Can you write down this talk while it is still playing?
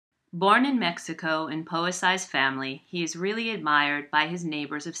Born in Mexico in Poacea's family, he is really admired by his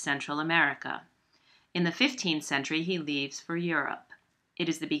neighbors of Central America. In the 15th century, he leaves for Europe. It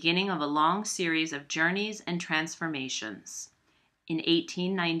is the beginning of a long series of journeys and transformations. In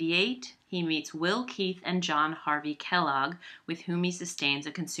 1898, he meets Will Keith and John Harvey Kellogg, with whom he sustains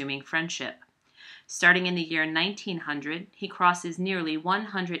a consuming friendship. Starting in the year 1900, he crosses nearly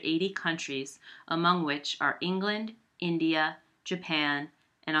 180 countries, among which are England, India, Japan,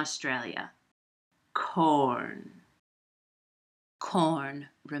 and Australia. Corn. Corn.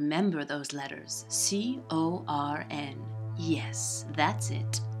 Remember those letters. C-O-R-N. Yes, that's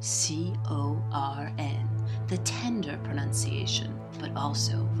it. C-O-R-N. The tender pronunciation, but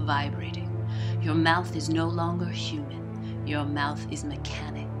also vibrating. Your mouth is no longer human. Your mouth is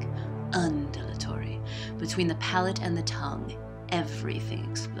mechanic, undulatory. Between the palate and the tongue, everything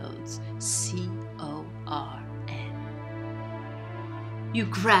explodes. C-O-R-N. You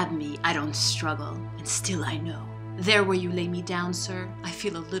grab me, I don't struggle, and still I know. There where you lay me down, sir, I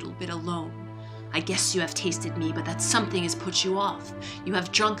feel a little bit alone. I guess you have tasted me, but that something has put you off. You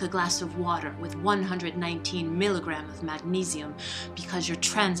have drunk a glass of water with 119 milligrams of magnesium because your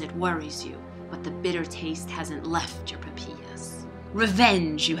transit worries you, but the bitter taste hasn't left your papillas.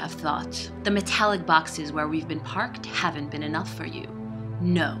 Revenge, you have thought. The metallic boxes where we've been parked haven't been enough for you.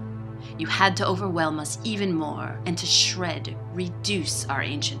 No. You had to overwhelm us even more and to shred, reduce our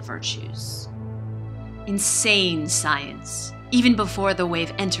ancient virtues. Insane science. Even before the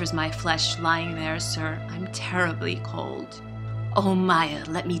wave enters my flesh lying there, sir, I'm terribly cold. Oh, Maya,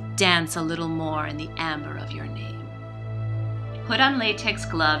 let me dance a little more in the amber of your name. Put on latex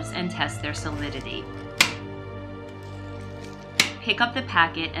gloves and test their solidity. Pick up the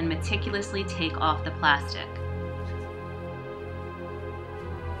packet and meticulously take off the plastic.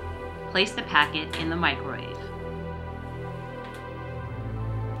 Place the packet in the microwave.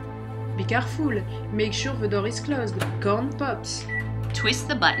 Be careful, make sure the door is closed. Corn pops. Twist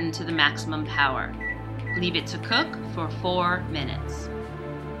the button to the maximum power. Leave it to cook for 4 minutes.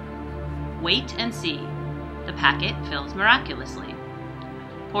 Wait and see. The packet fills miraculously.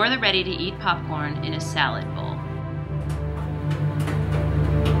 Pour the ready-to-eat popcorn in a salad bowl.